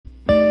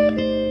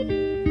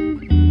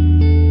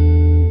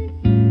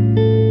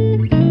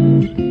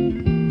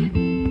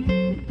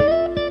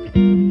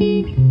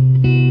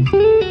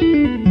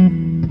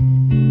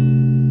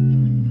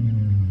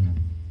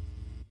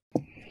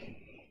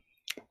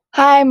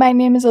Hi, my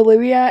name is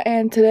Olivia,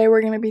 and today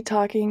we're going to be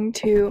talking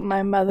to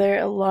my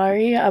mother,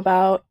 Laurie,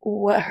 about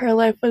what her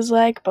life was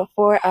like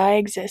before I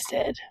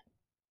existed.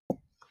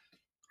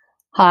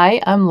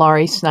 Hi, I'm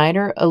Laurie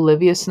Snyder,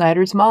 Olivia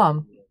Snyder's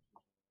mom.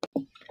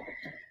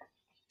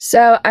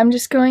 So, I'm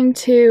just going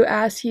to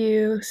ask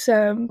you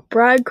some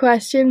broad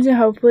questions, and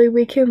hopefully,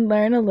 we can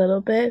learn a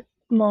little bit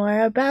more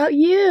about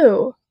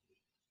you.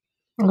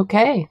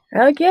 Okay.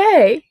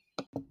 Okay.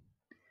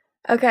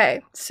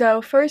 Okay, so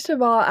first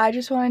of all, I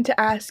just wanted to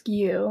ask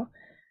you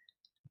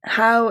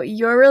how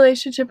your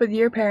relationship with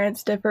your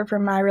parents differ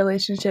from my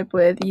relationship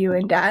with you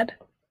and dad.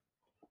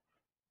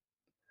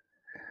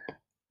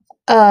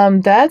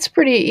 That's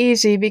pretty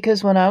easy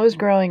because when I was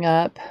growing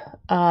up,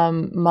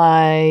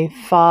 my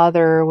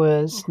father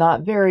was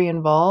not very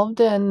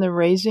involved in the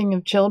raising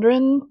of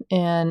children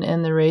and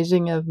in the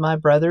raising of my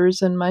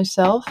brothers and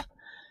myself.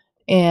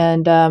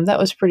 And that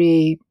was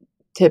pretty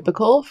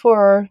typical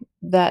for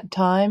that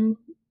time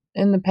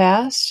in the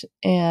past.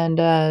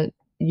 And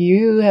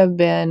you have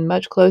been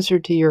much closer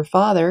to your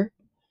father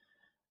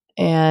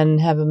and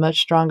have a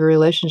much stronger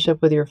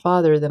relationship with your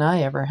father than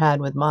I ever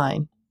had with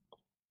mine.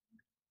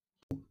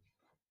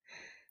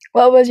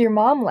 What was your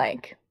mom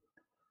like?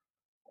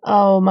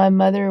 Oh, my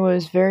mother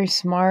was very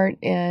smart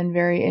and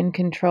very in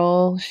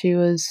control. She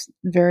was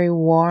very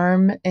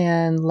warm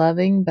and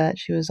loving, but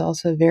she was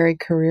also very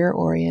career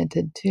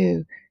oriented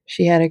too.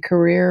 She had a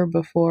career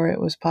before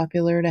it was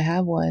popular to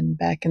have one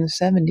back in the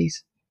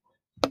 70s.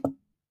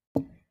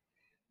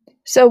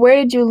 So, where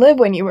did you live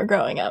when you were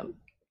growing up?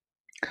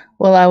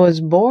 Well, I was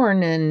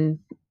born in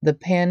the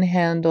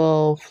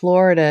Panhandle,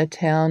 Florida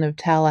town of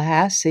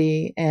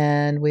Tallahassee,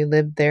 and we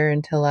lived there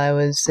until I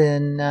was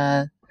in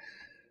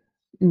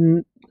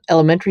m-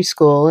 elementary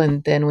school,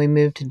 and then we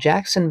moved to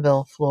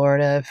Jacksonville,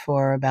 Florida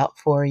for about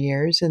 4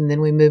 years, and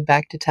then we moved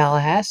back to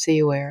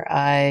Tallahassee where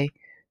I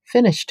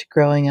finished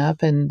growing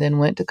up and then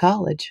went to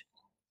college.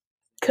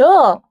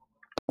 Cool.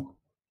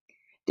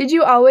 Did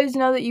you always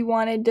know that you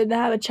wanted to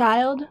have a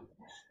child?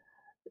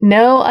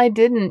 No, I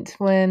didn't.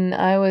 When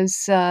I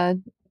was a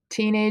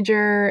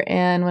teenager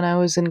and when I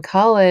was in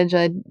college,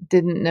 I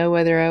didn't know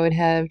whether I would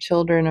have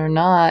children or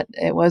not.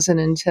 It wasn't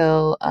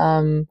until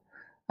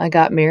I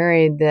got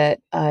married that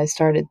I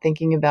started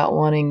thinking about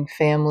wanting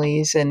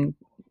families and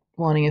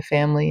wanting a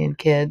family and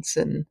kids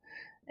and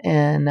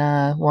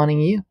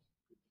wanting you.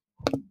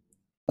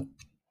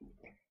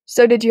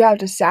 So, did you have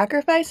to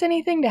sacrifice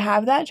anything to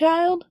have that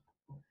child?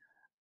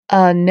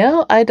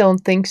 No, I don't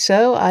think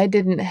so. I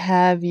didn't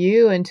have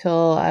you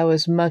until I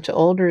was much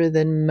older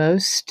than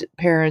most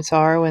parents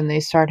are when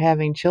they start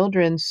having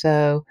children.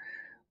 So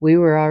we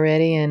were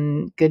already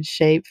in good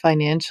shape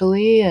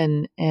financially,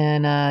 and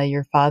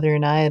your father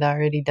and I had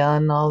already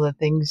done all the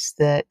things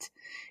that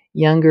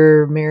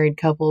younger married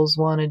couples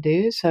want to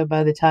do. So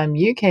by the time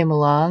you came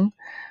along,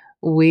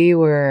 we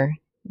were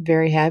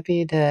very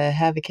happy to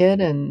have a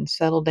kid and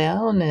settle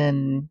down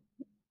and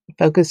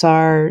focus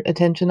our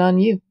attention on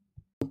you.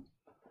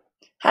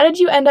 How did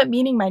you end up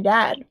meeting my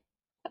dad?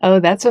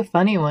 Oh, that's a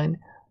funny one.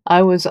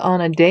 I was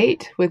on a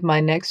date with my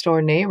next door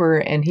neighbor,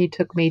 and he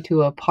took me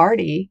to a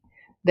party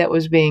that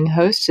was being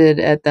hosted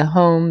at the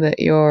home that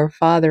your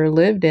father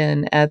lived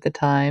in at the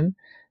time.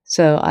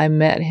 So I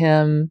met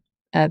him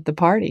at the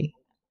party.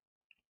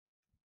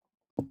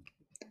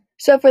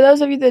 So, for those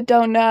of you that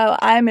don't know,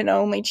 I'm an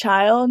only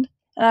child,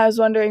 and I was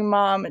wondering,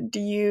 Mom, do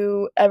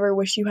you ever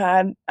wish you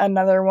had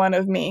another one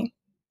of me?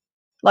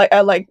 Like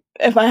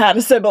if I had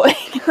a sibling.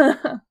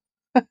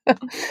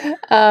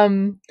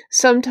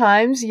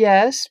 Sometimes,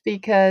 yes,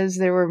 because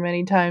there were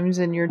many times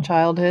in your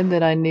childhood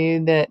that I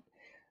knew that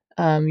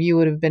you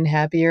would have been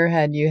happier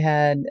had you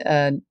had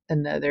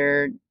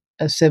another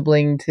a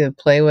sibling to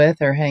play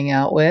with or hang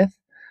out with.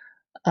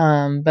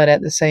 But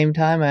at the same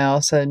time, I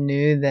also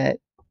knew that,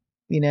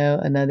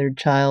 another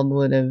child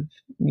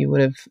you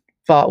would have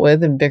fought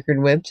with and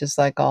bickered with just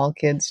like all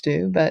kids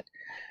do. But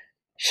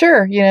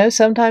sure,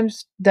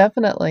 sometimes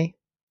definitely.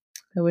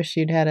 I wish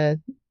you'd had a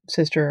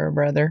sister or a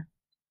brother.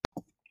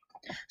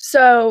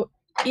 So,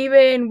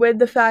 even with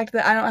the fact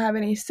that I don't have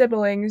any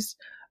siblings,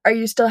 are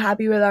you still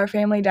happy with our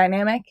family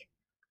dynamic?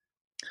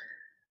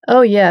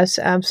 Oh yes,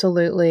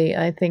 absolutely.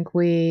 I think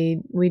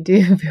we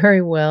do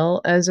very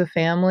well as a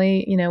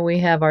family. We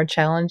have our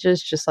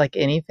challenges just like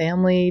any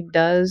family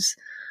does.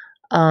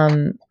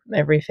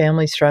 Every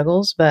family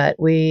struggles, but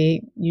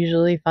we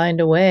usually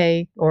find a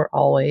way, or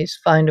always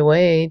find a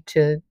way,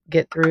 to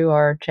get through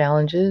our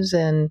challenges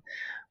and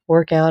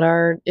work out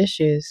our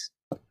issues.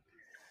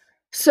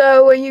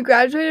 So, when you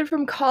graduated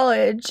from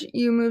college,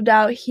 you moved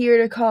out here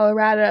to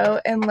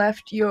Colorado and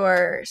left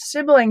your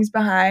siblings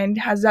behind.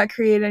 Has that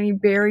created any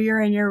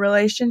barrier in your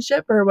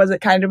relationship, or was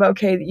it kind of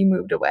okay that you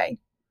moved away?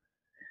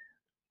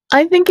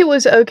 I think it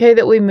was okay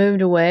that we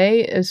moved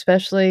away,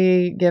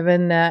 especially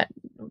given that,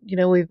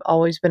 we've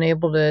always been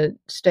able to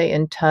stay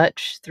in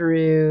touch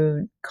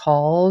through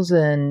calls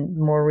and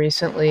more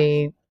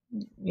recently,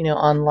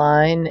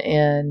 online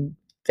and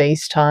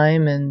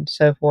FaceTime and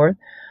so forth.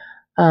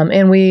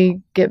 And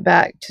we get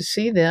back to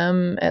see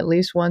them at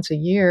least once a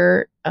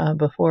year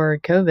before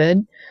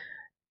COVID.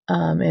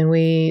 And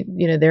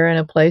they're in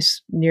a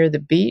place near the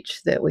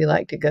beach that we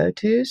like to go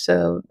to.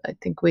 So I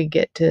think we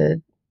get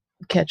to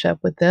catch up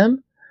with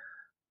them.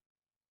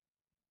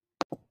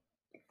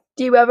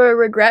 Do you ever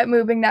regret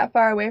moving that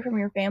far away from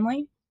your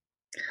family?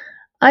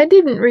 I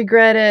didn't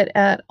regret it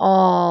at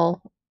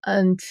all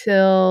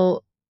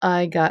until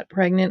I got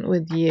pregnant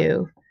with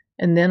you.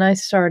 And then I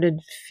started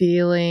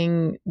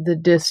feeling the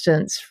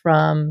distance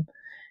from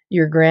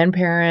your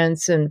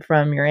grandparents and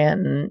from your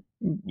aunt and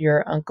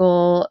your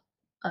uncle.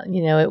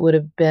 It would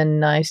have been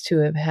nice to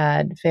have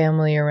had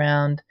family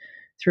around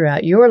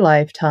throughout your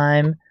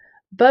lifetime,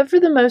 but for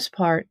the most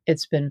part,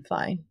 it's been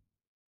fine.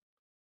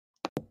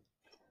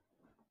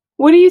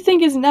 What do you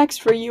think is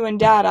next for you and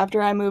Dad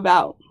after I move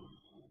out?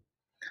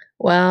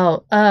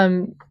 Well,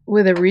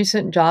 with a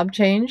recent job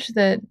change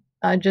that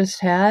I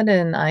just had,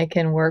 and I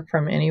can work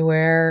from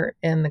anywhere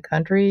in the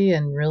country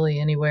and really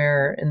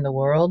anywhere in the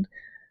world,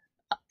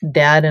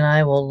 Dad and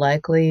I will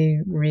likely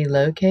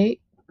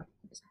relocate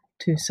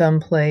to some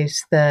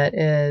place that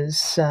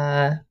is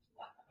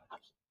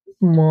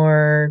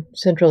more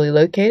centrally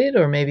located,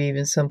 or maybe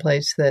even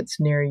someplace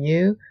that's near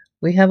you.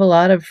 We have a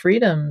lot of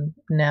freedom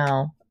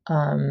now.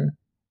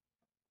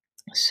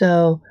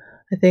 So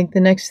I think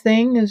the next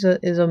thing is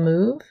a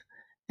move,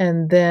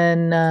 and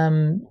then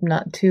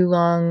not too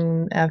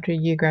long after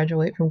you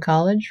graduate from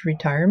college,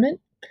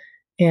 retirement,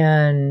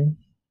 and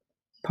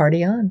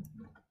party on.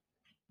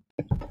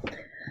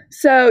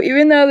 So,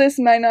 even though this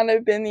might not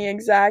have been the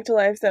exact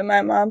life that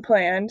my mom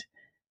planned,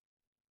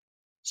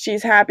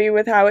 she's happy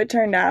with how it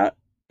turned out.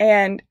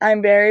 And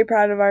I'm very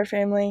proud of our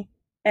family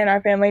and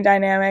our family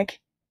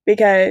dynamic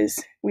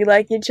because we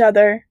like each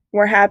other,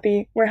 we're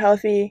happy, we're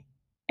healthy,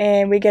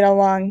 and we get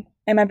along.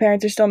 And my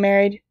parents are still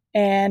married,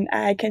 and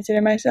I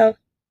consider myself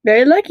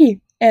very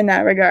lucky in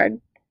that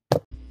regard.